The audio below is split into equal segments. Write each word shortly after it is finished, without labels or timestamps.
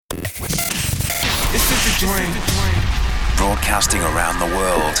Broadcasting around the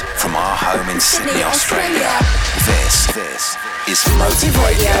world from our home in Sydney, Australia. This is Motive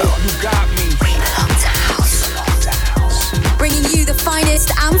Radio. You got me. We belong to house. Bringing you the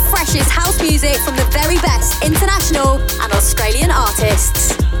finest and freshest house music from the very best international and Australian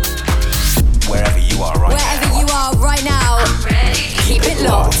artists. Wherever you are right now, Keep it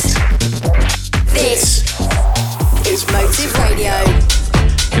locked. This is Motive Radio.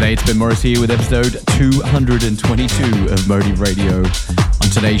 G'day, it's Ben Morris here with episode 222 of Motive Radio. On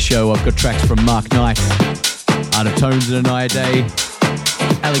today's show, I've got tracks from Mark Knight, Art of Tones and Anaya Day,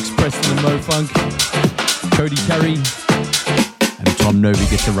 Alex Preston and Mo Funk, Cody Curry, and Tom Novi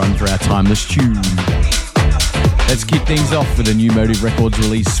gets a run for our timeless tune. Let's kick things off with a new Motive Records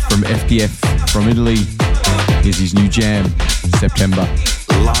release from FDF from Italy. Here's his new jam, September.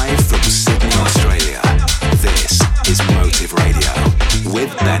 live from Sydney, Australia. This is Motive Radio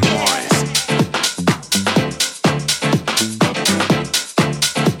with Ben Morris.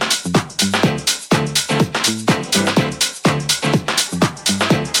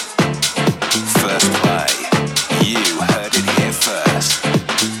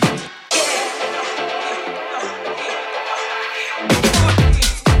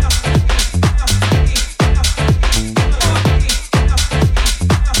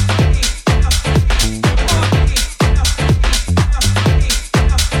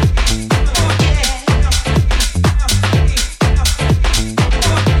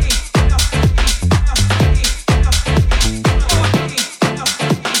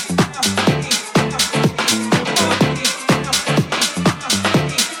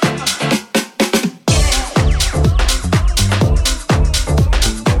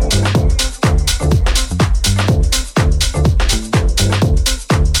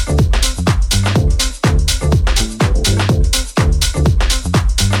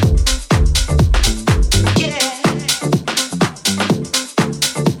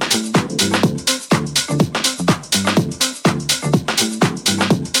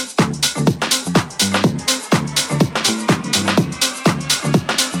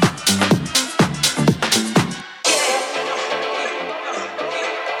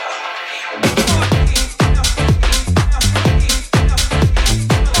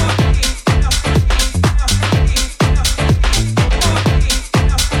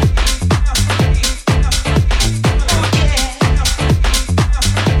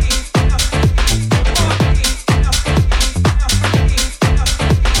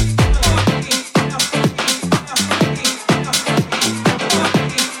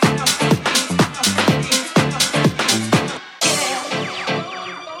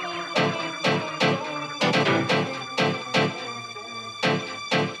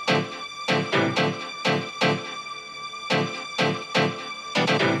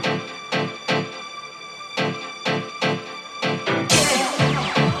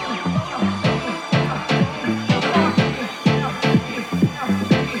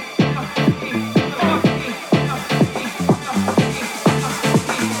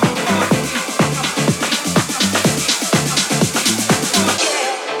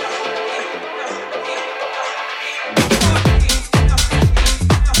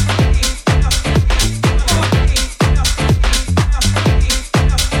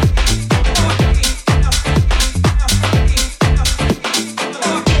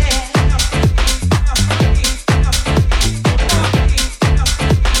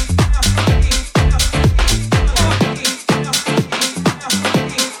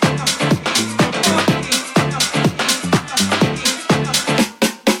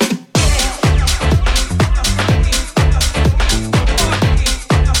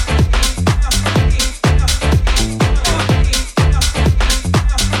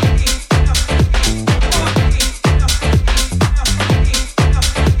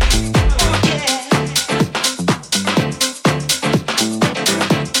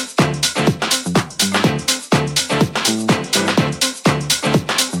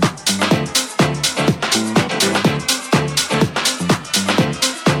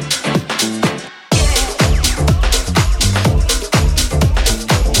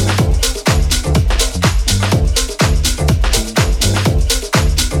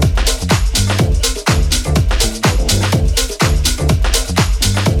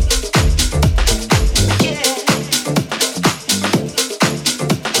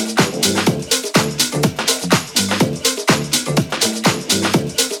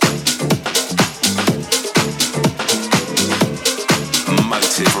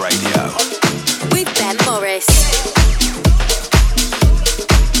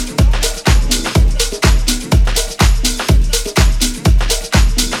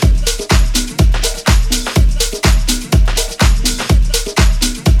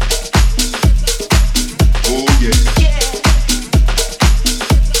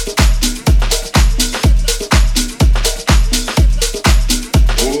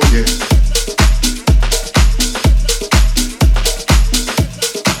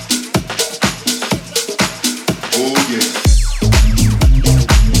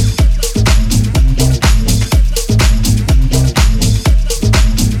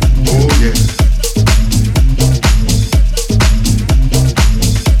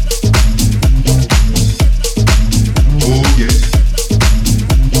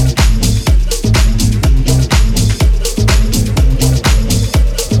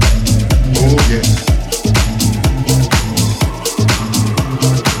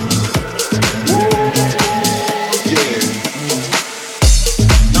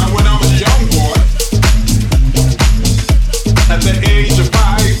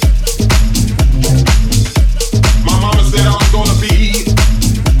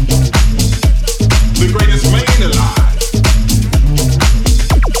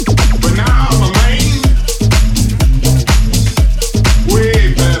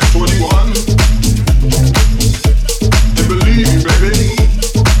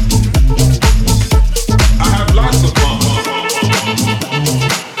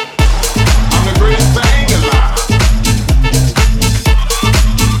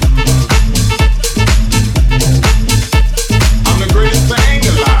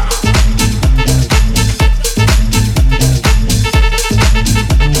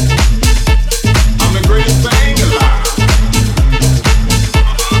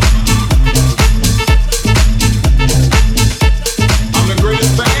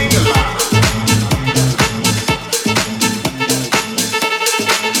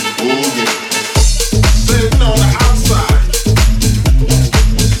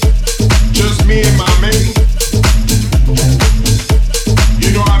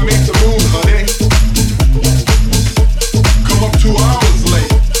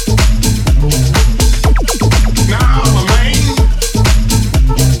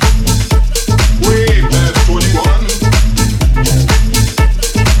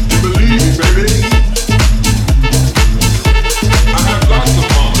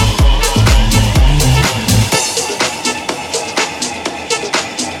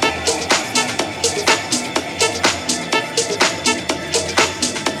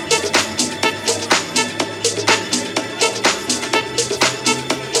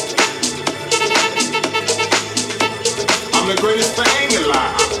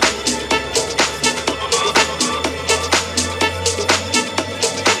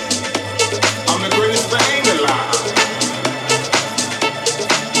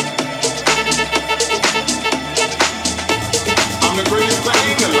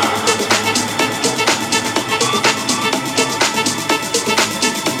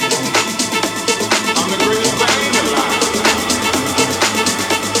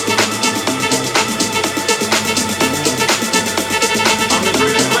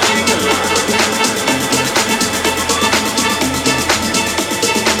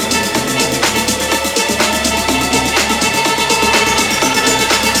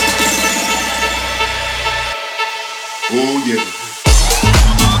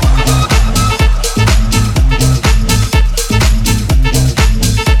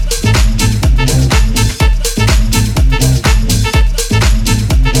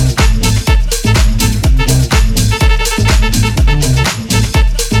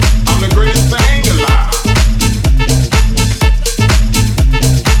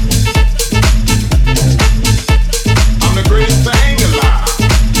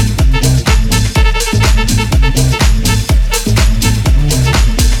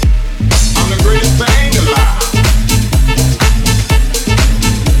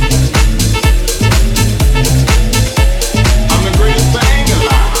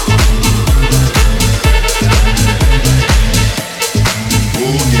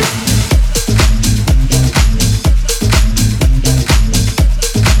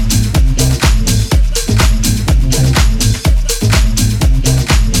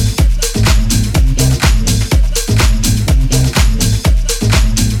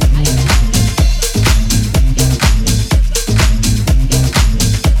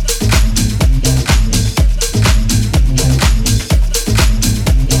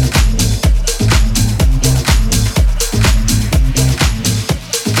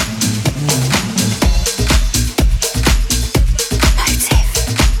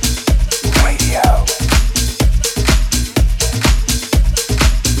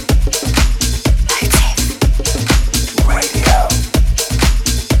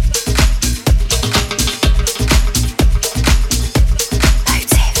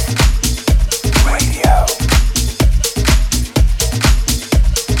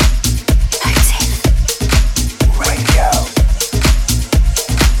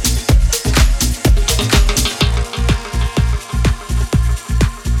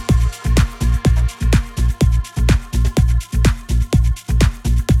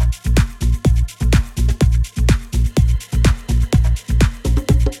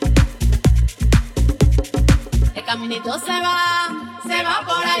 caminito se va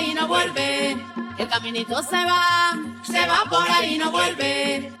por ahí y no vuelve. El caminito se va por ahí y no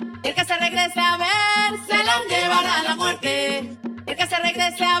vuelve. El que se regrese a ver, se lo llevará la muerte. El que se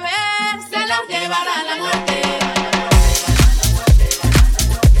regrese a ver, se lo llevará la muerte.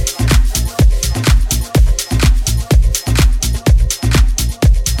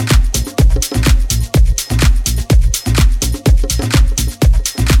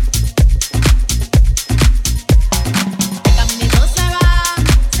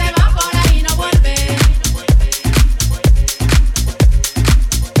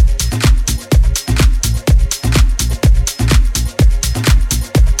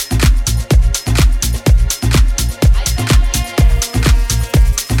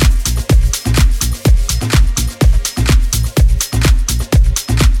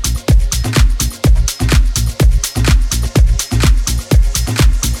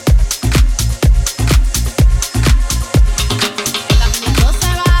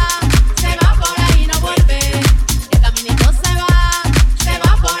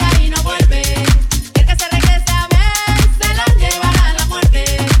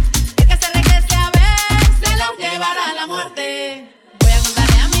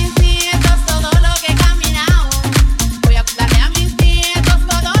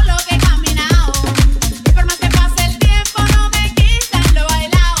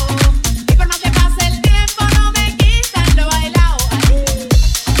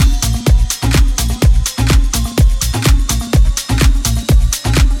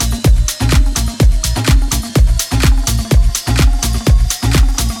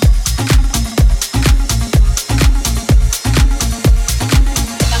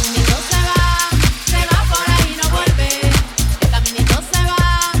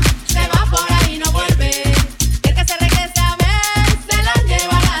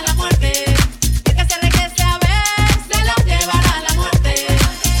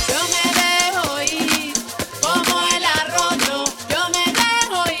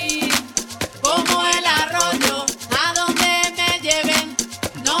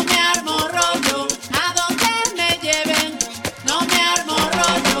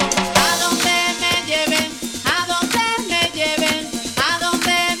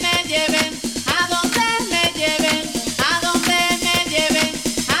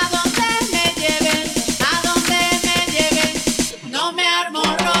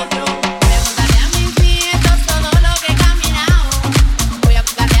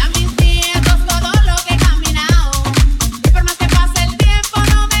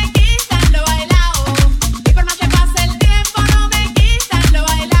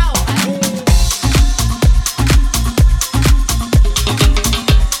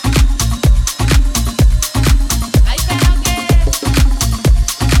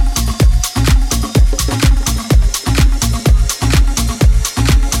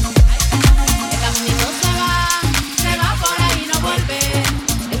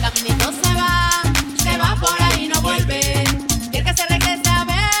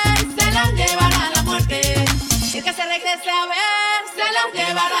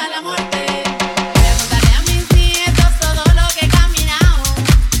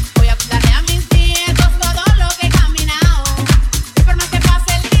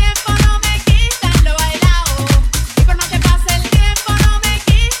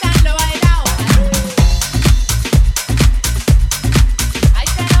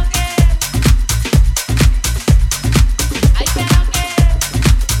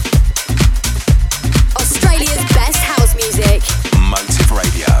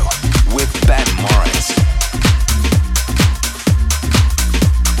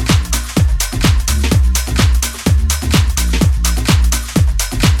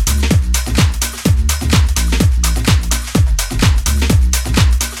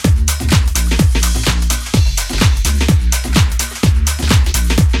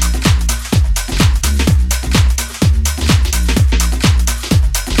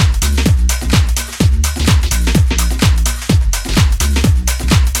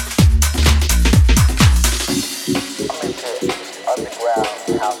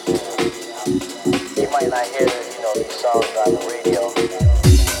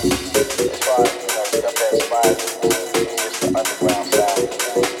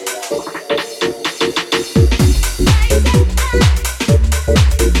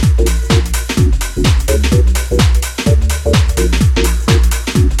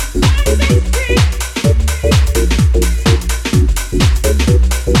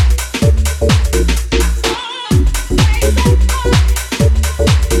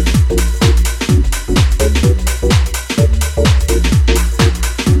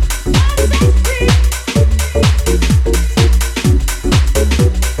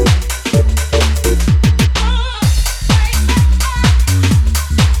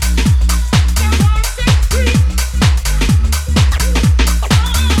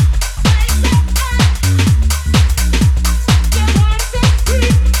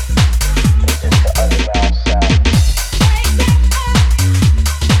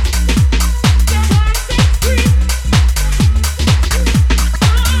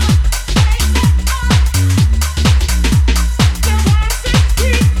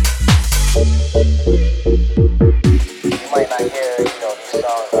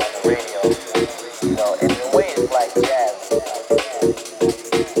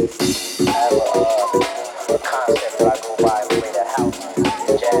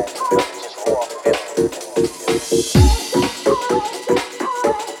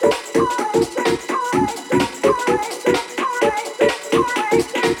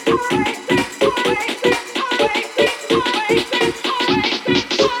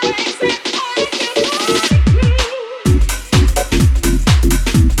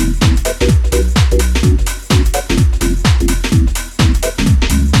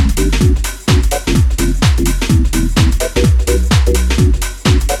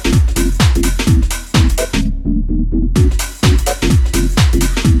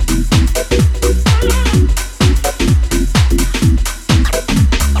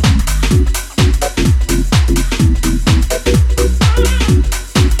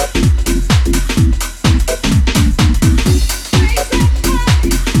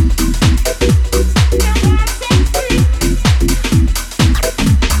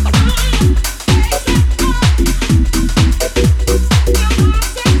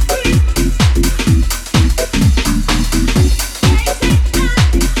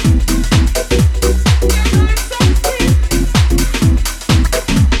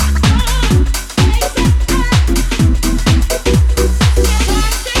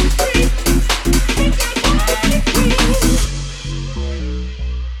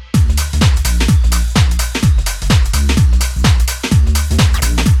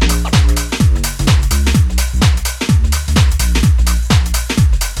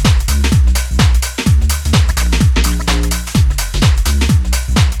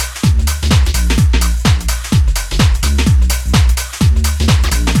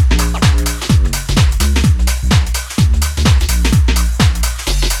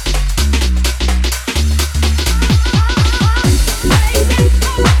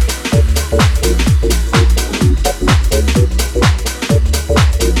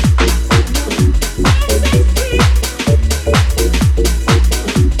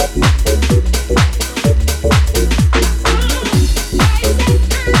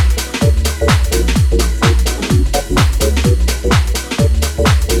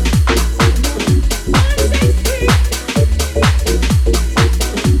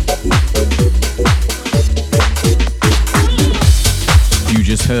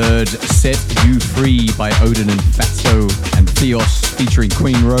 Set You Free by Odin and Fatso and Theos featuring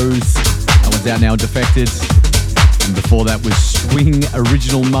Queen Rose. That one's out now, Defected. And before that was Swing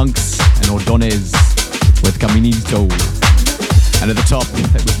Original Monks and Ordonez with Caminito. And at the top,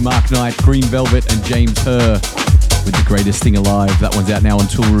 that was Mark Knight, Green Velvet and James Herr with The Greatest Thing Alive. That one's out now on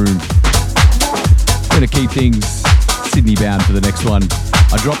Tool Room. We're going to keep things Sydney bound for the next one.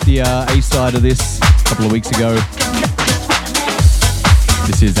 I dropped the A-side of this a couple of weeks ago.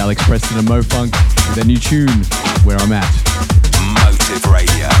 This is Alex Preston and Mo Funk with their new tune, Where I'm At. Motive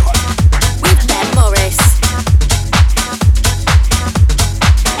Radio. With Ben Morris.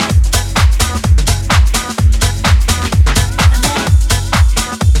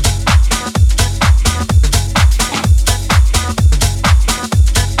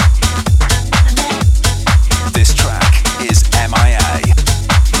 This track is MIA,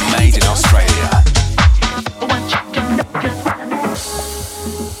 made in Australia.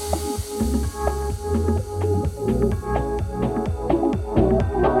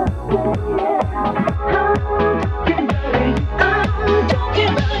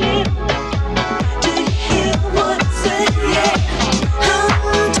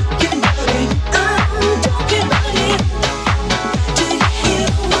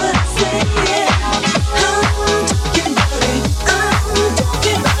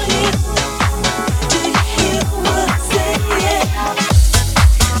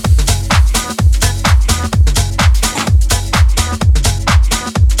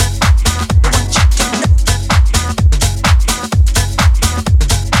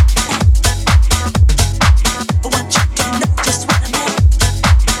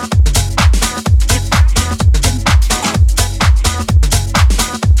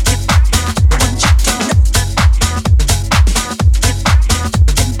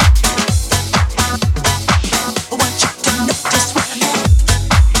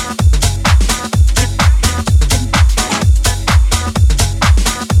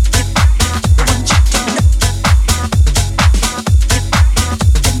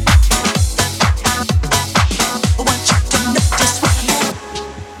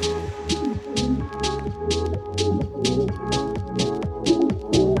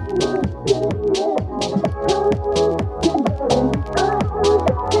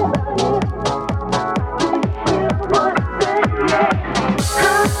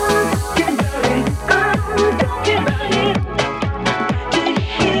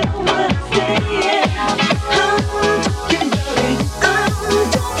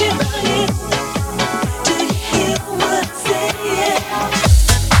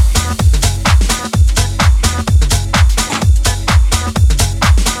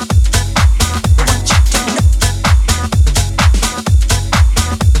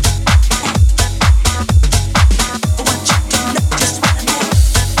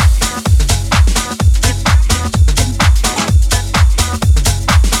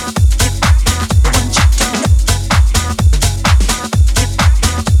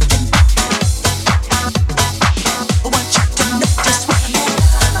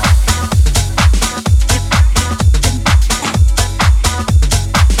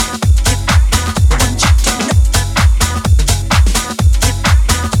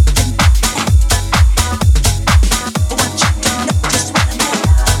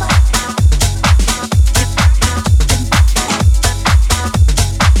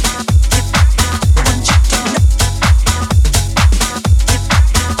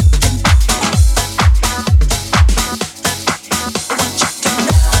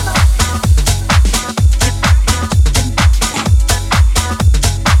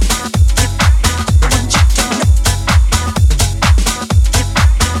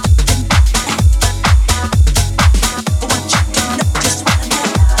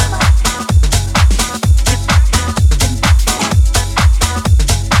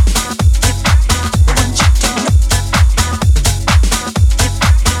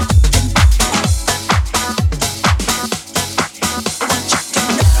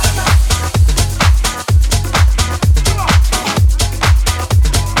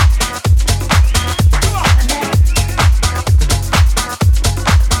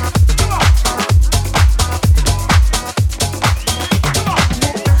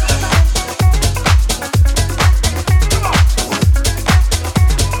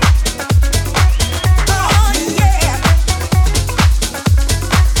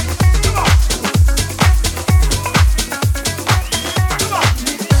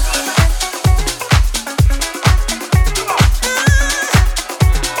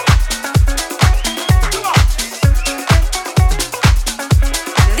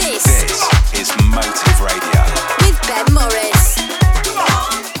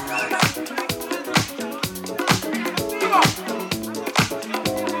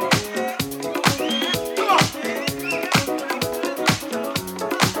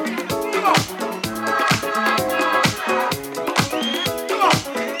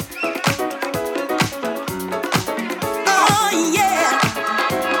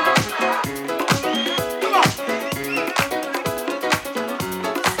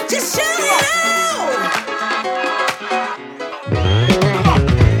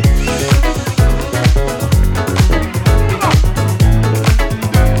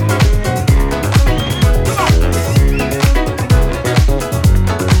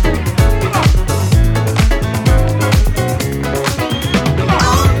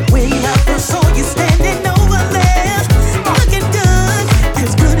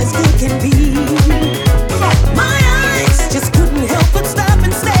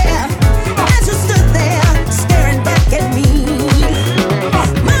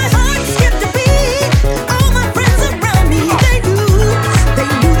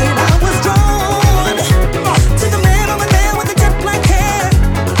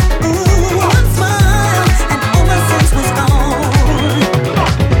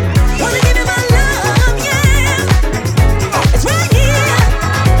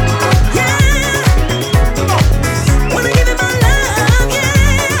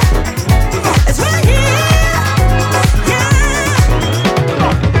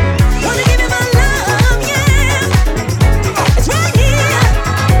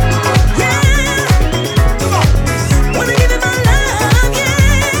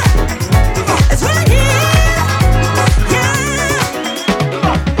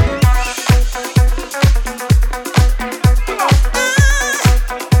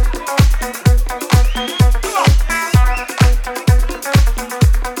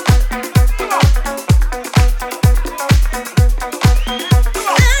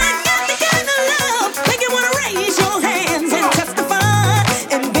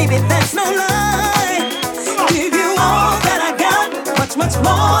 baby, that's no lie. Give you all that I got, much, much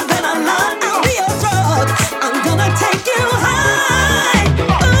more than a lot. I'll be your drug. I'm gonna take you high.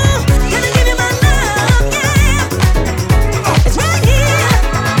 Ooh, gonna give you my love, yeah. It's right here,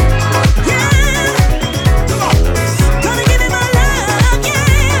 yeah. Gonna give you my love,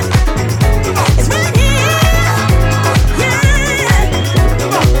 yeah. It's right here, yeah.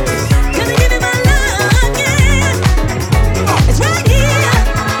 Gonna give you my love, yeah. It's right here,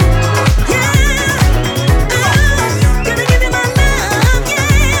 yeah. Gonna give you my love,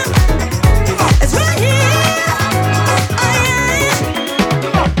 yeah.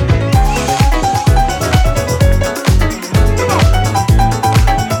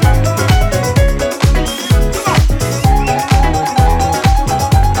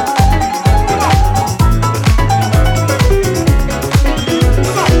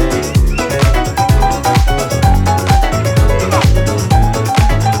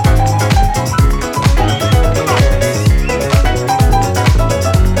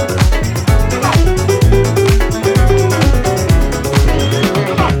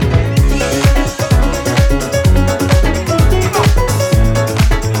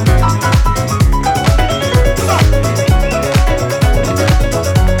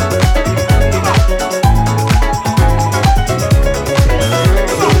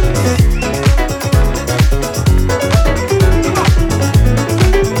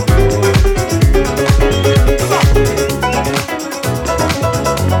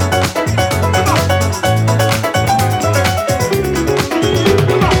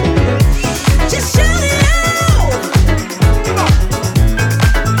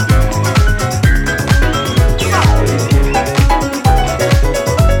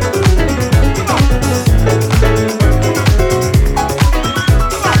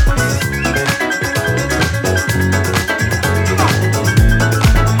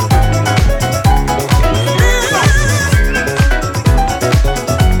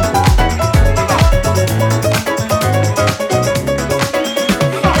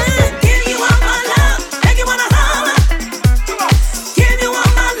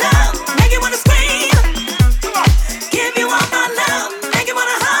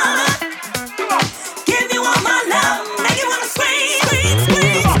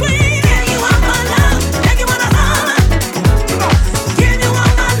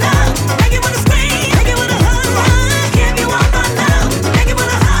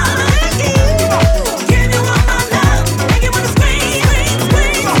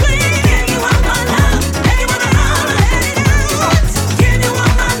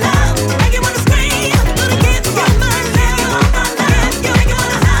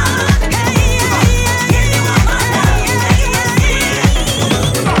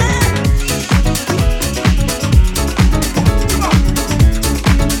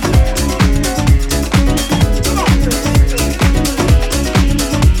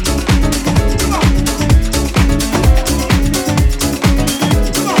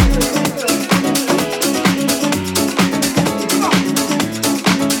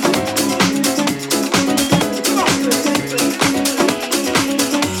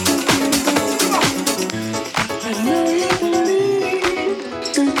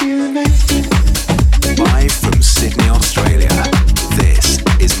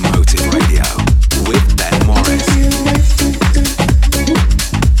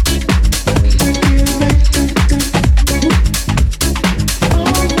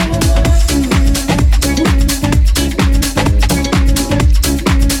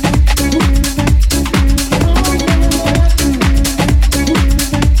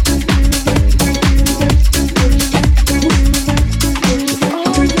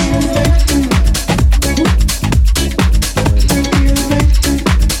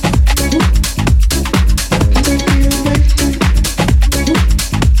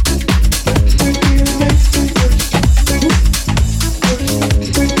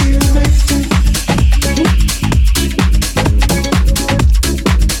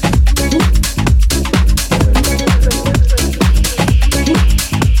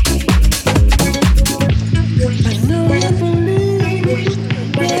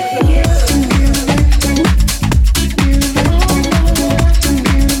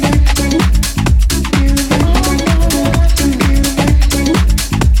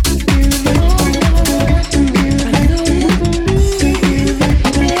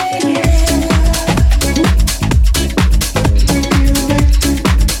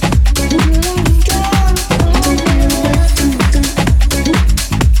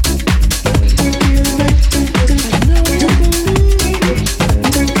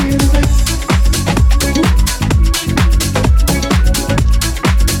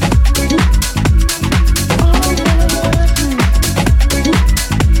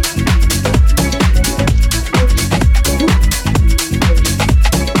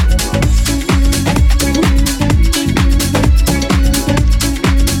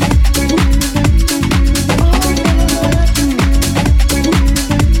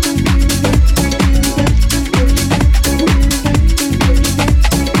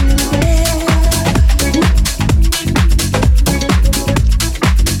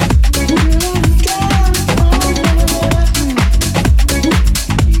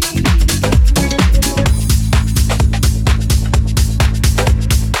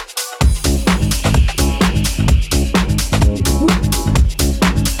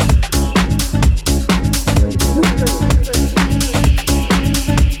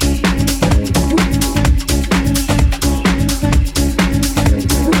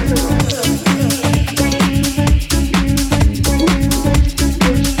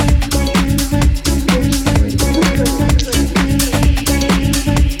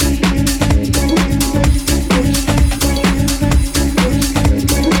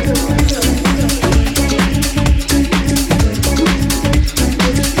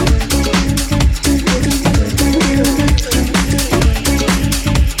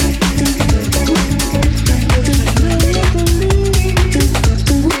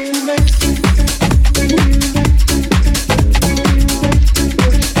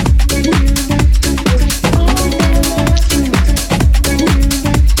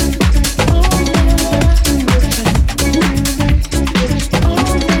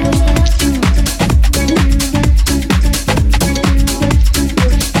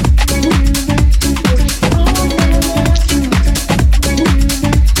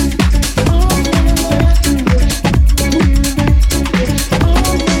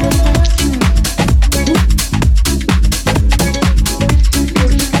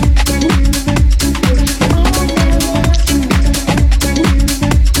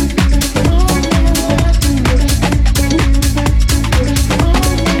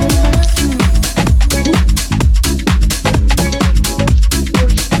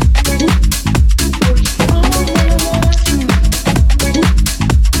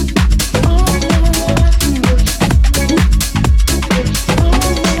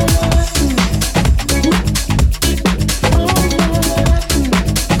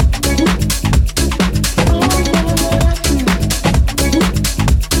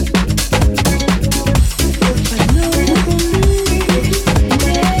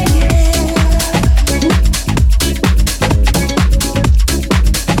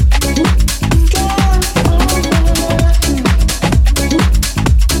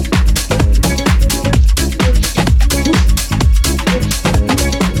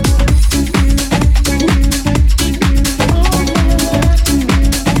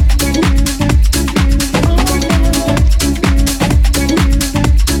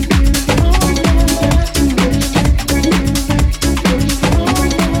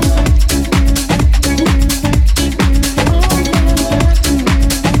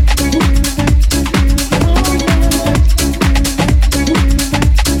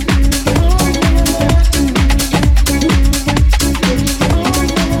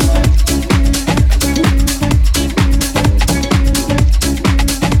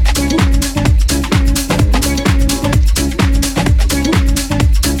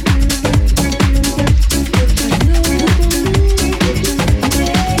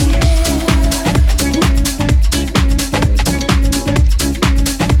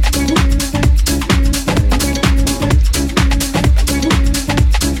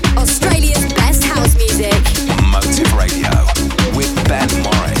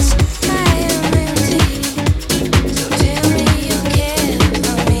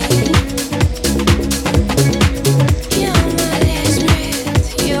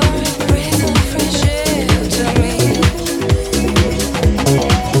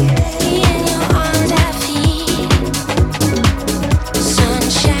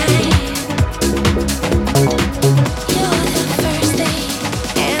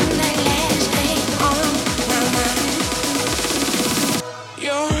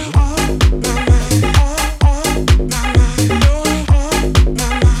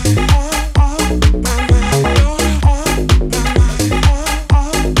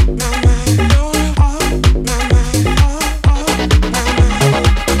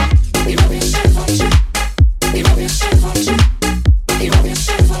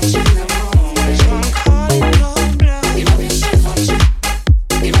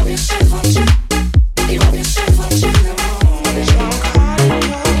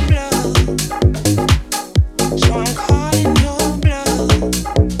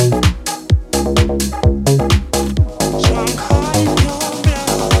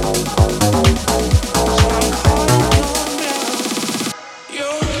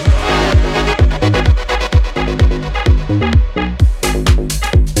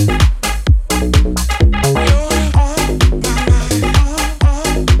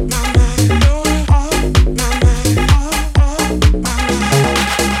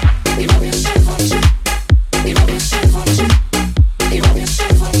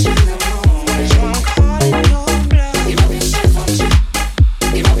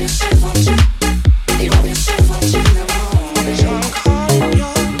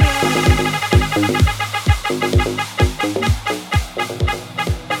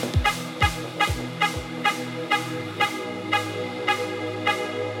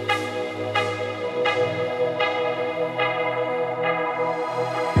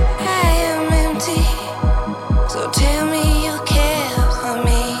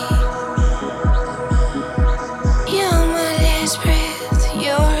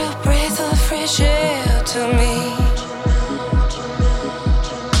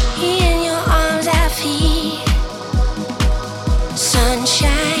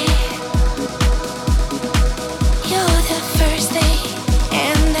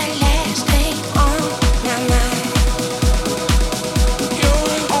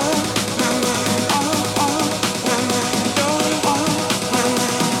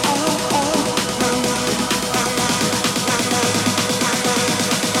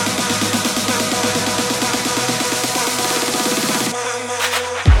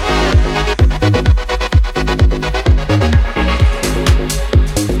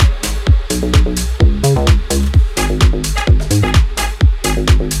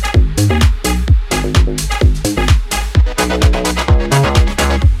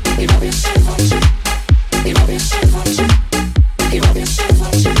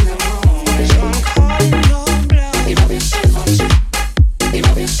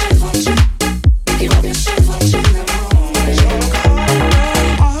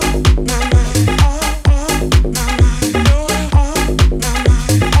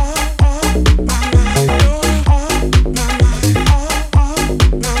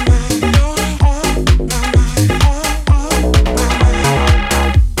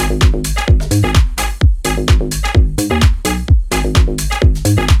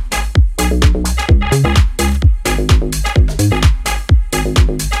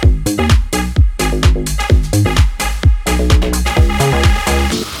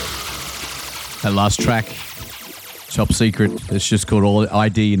 last track, Top Secret. It's just called All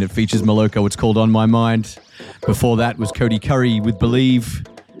ID and it features Moloko. It's called On My Mind. Before that was Cody Curry with Believe.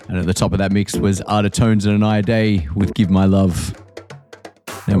 And at the top of that mix was Art of Tones and Anaya Day with Give My Love.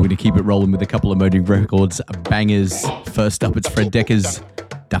 Now we're going to keep it rolling with a couple of Motive Records bangers. First up, it's Fred Decker's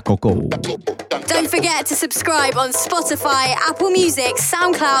Da Coco. Don't forget to subscribe on Spotify, Apple Music,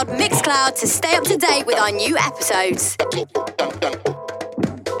 SoundCloud, Mixcloud to stay up to date with our new episodes.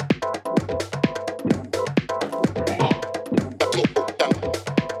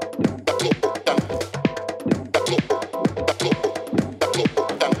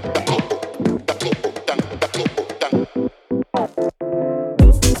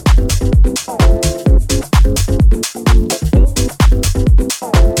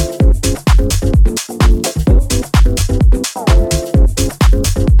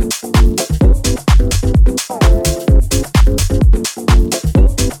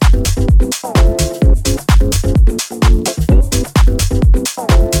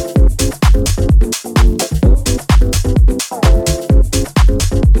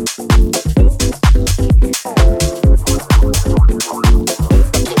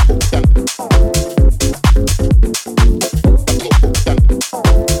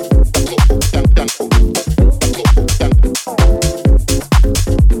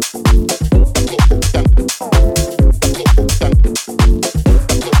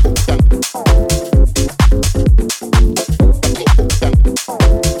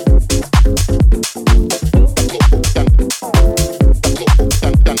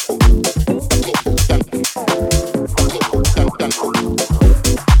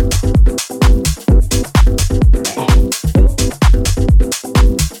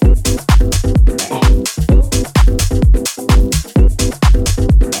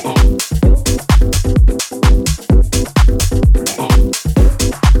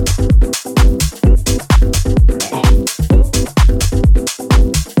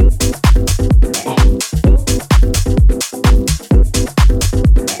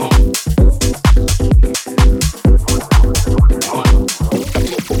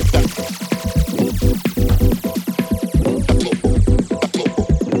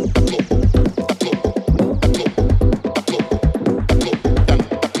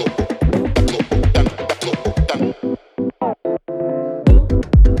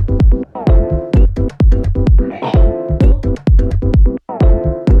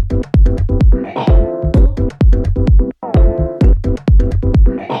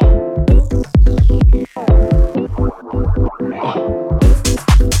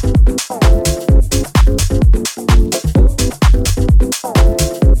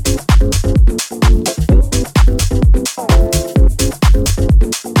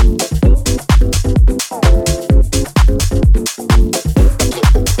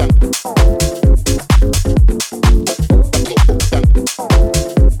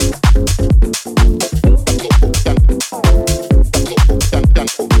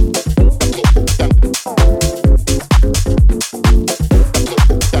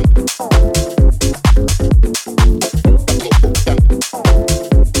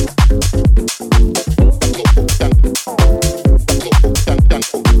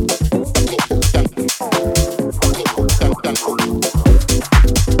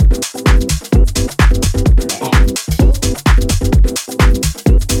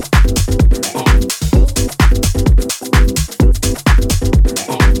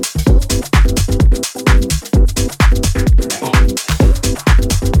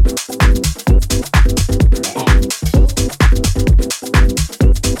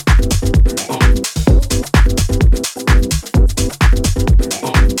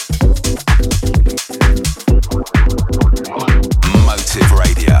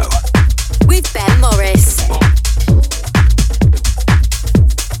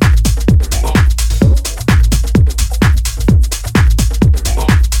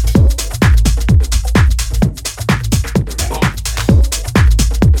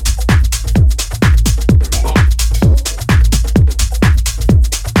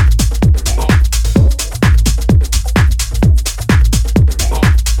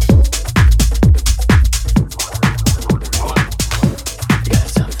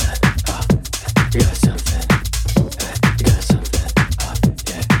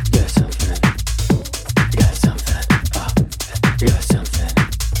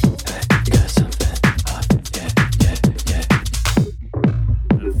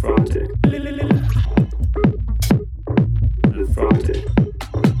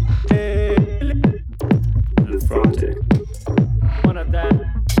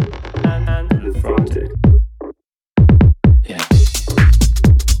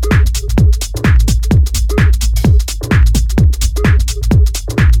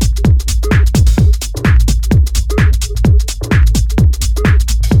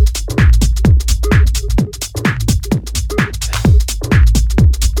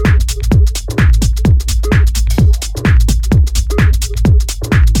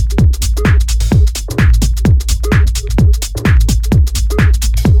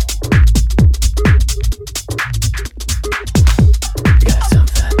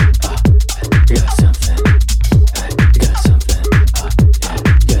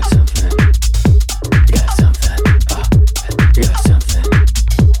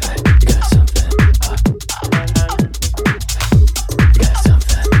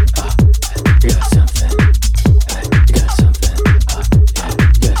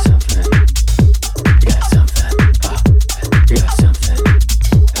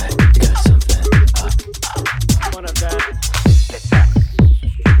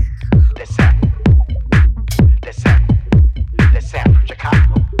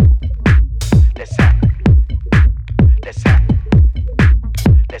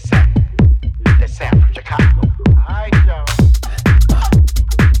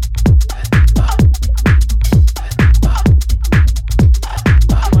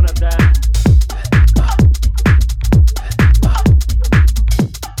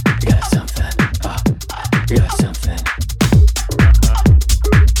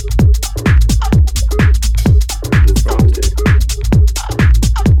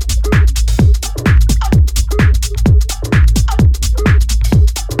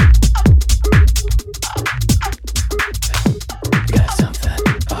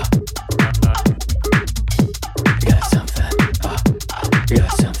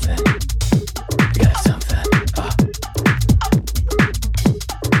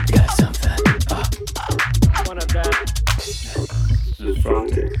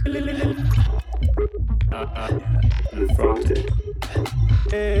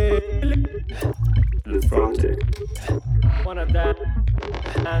 Le fronte. Wanna dance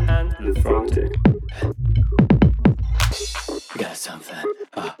and le fronte. You got something,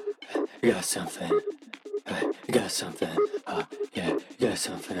 you got something, you got something, yeah, you got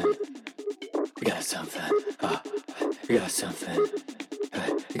something, you got something, you got something,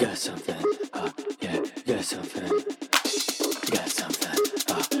 you got something, yeah, you got something, you got something,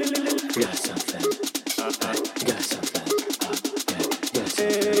 you got something, you got something, yeah, you got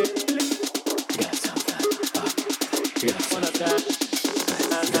something, you got something,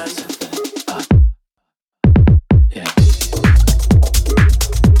 you got something.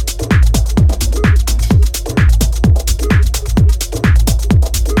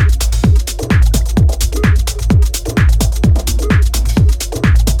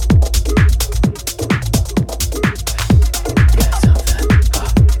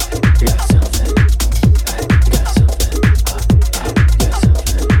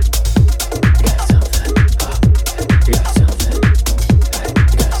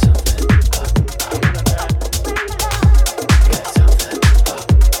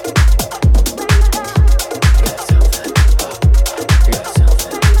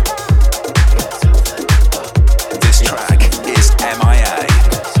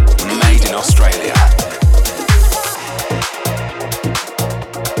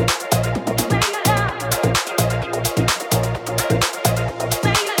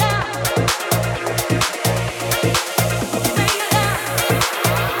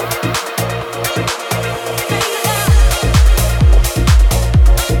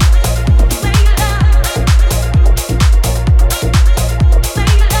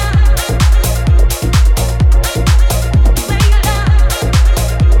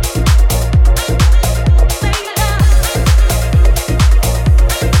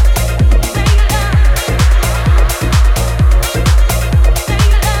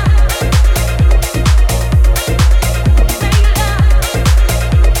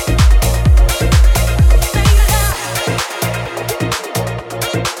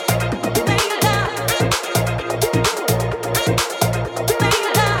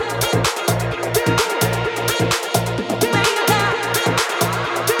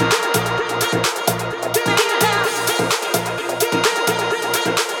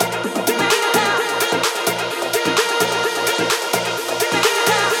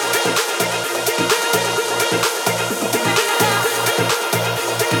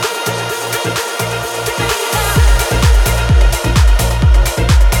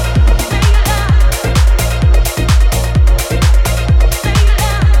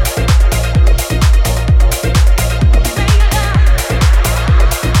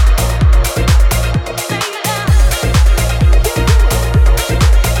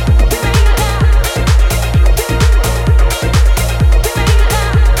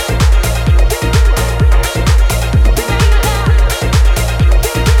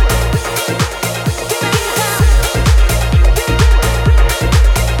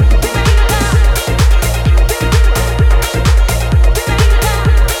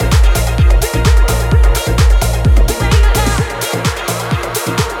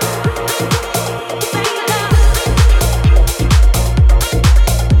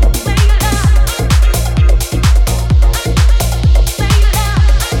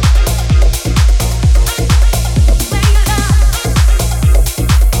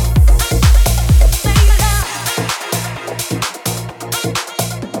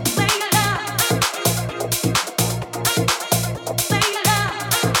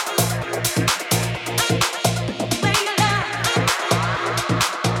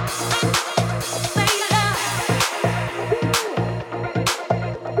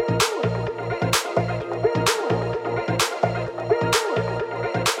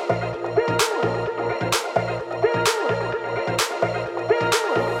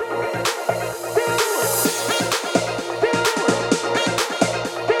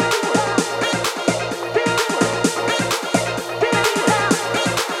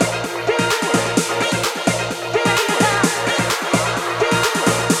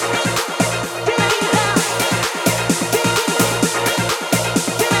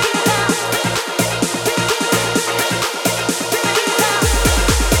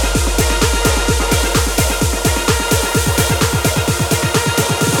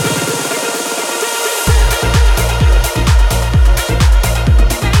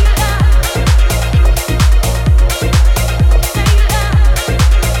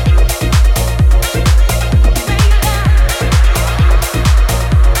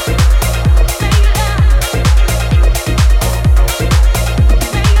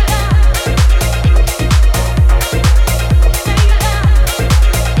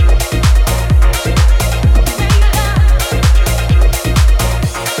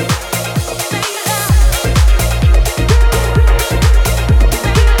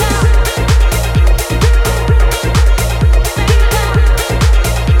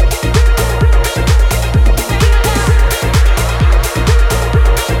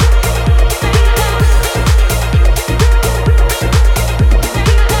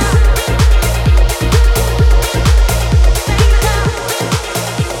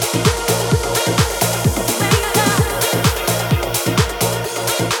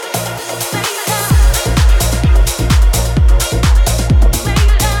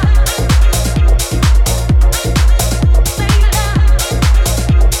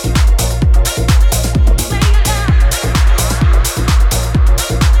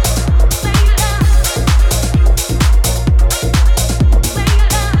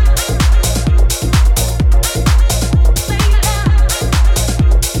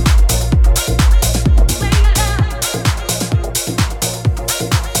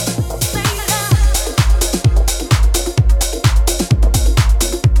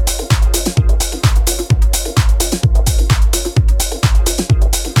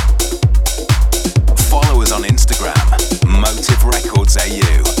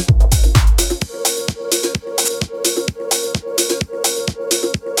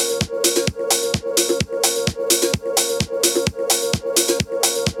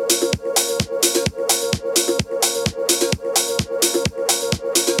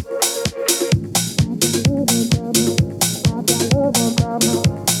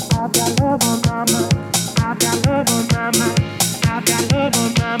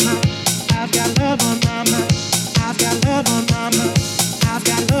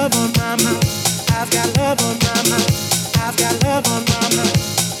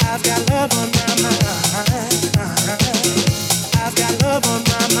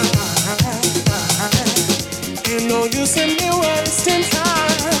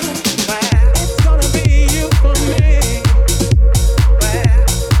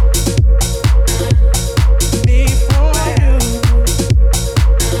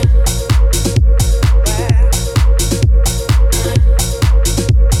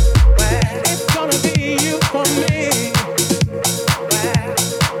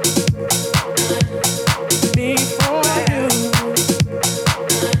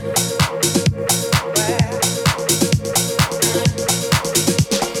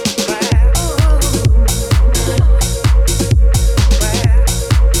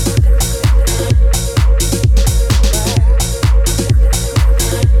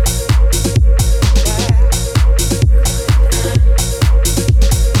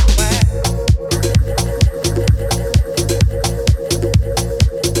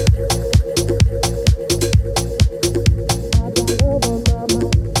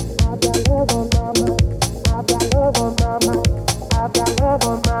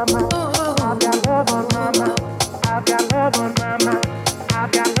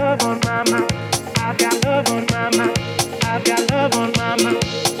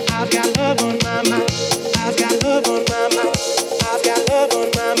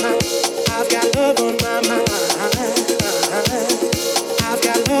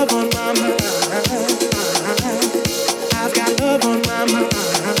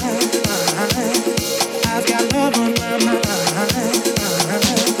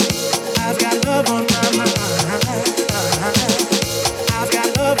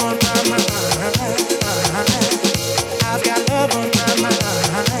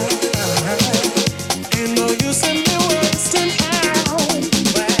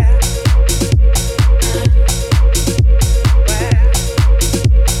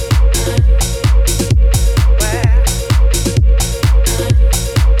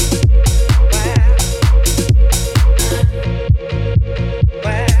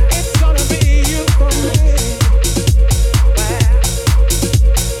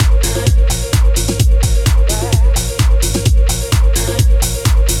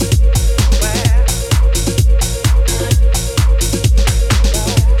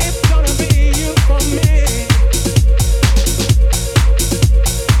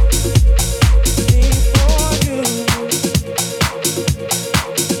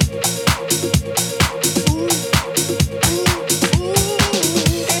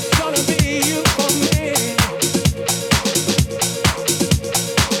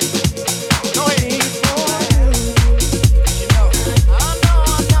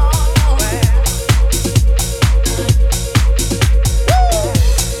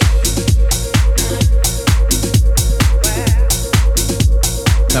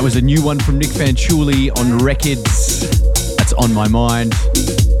 That was a new one from Nick Fanciulli on Records. That's On My Mind.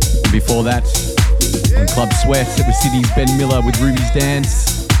 And before that, on Club Sweat, it was Sydney's Ben Miller with Ruby's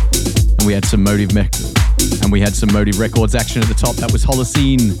Dance. And we had some Motive Records action at the top. That was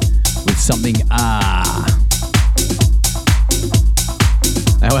Holocene with Something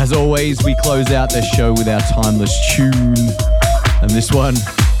Now, as always, we close out the show with our timeless tune. And this one,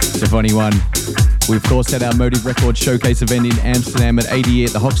 it's a funny one. We, of course, had our Motive Records showcase event in Amsterdam at ADE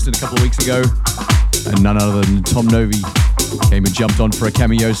at the Hoxton a couple of weeks ago. And none other than Tom Novi came and jumped on for a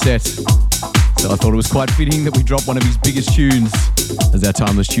cameo set. So I thought it was quite fitting that we drop one of his biggest tunes as our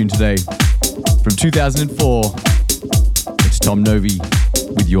timeless tune today. From 2004, it's Tom Novi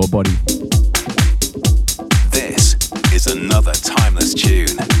with Your Body. This is another timeless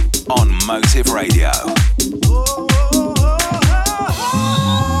tune on Motive Radio.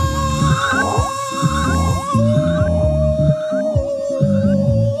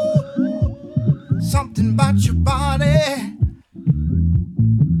 Something about your body.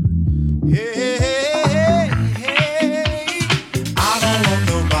 Hey, I don't want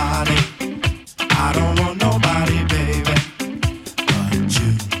nobody. I don't want nobody, baby, but you.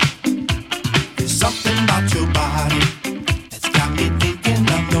 There's something about your body that's got me thinking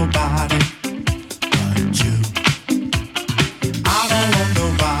of nobody but you. I don't want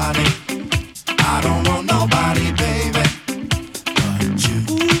nobody. I don't want nobody, baby, but you.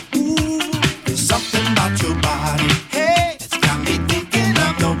 There's something about your body, hey, it's got me thinking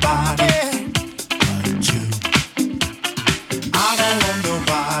of nobody.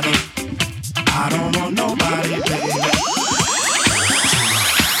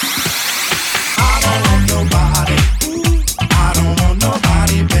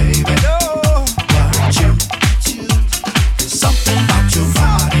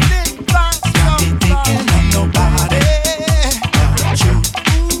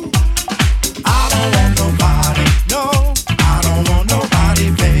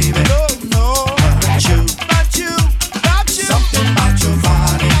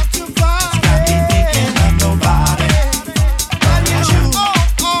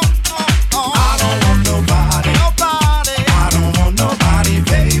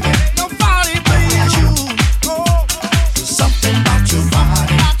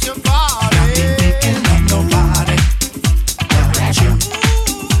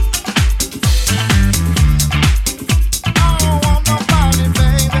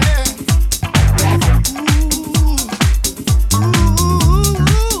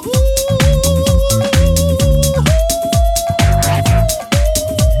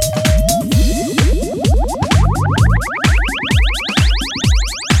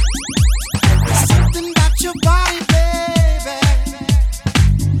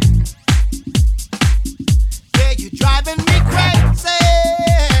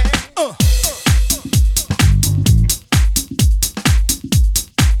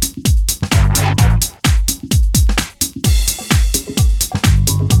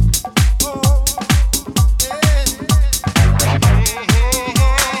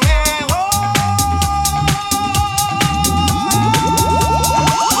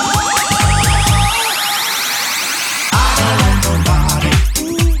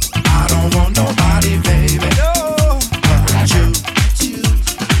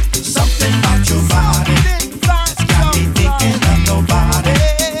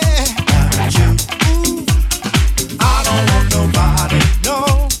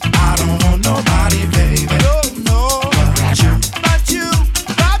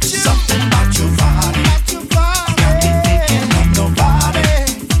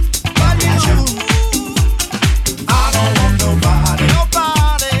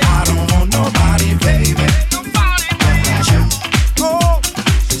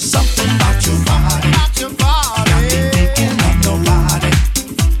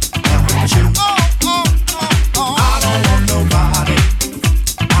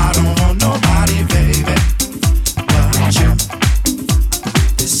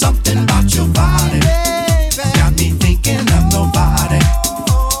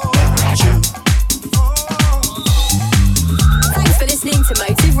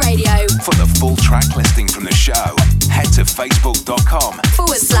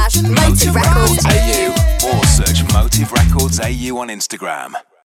 Motive Records AU. Or search Motive Records AU on Instagram.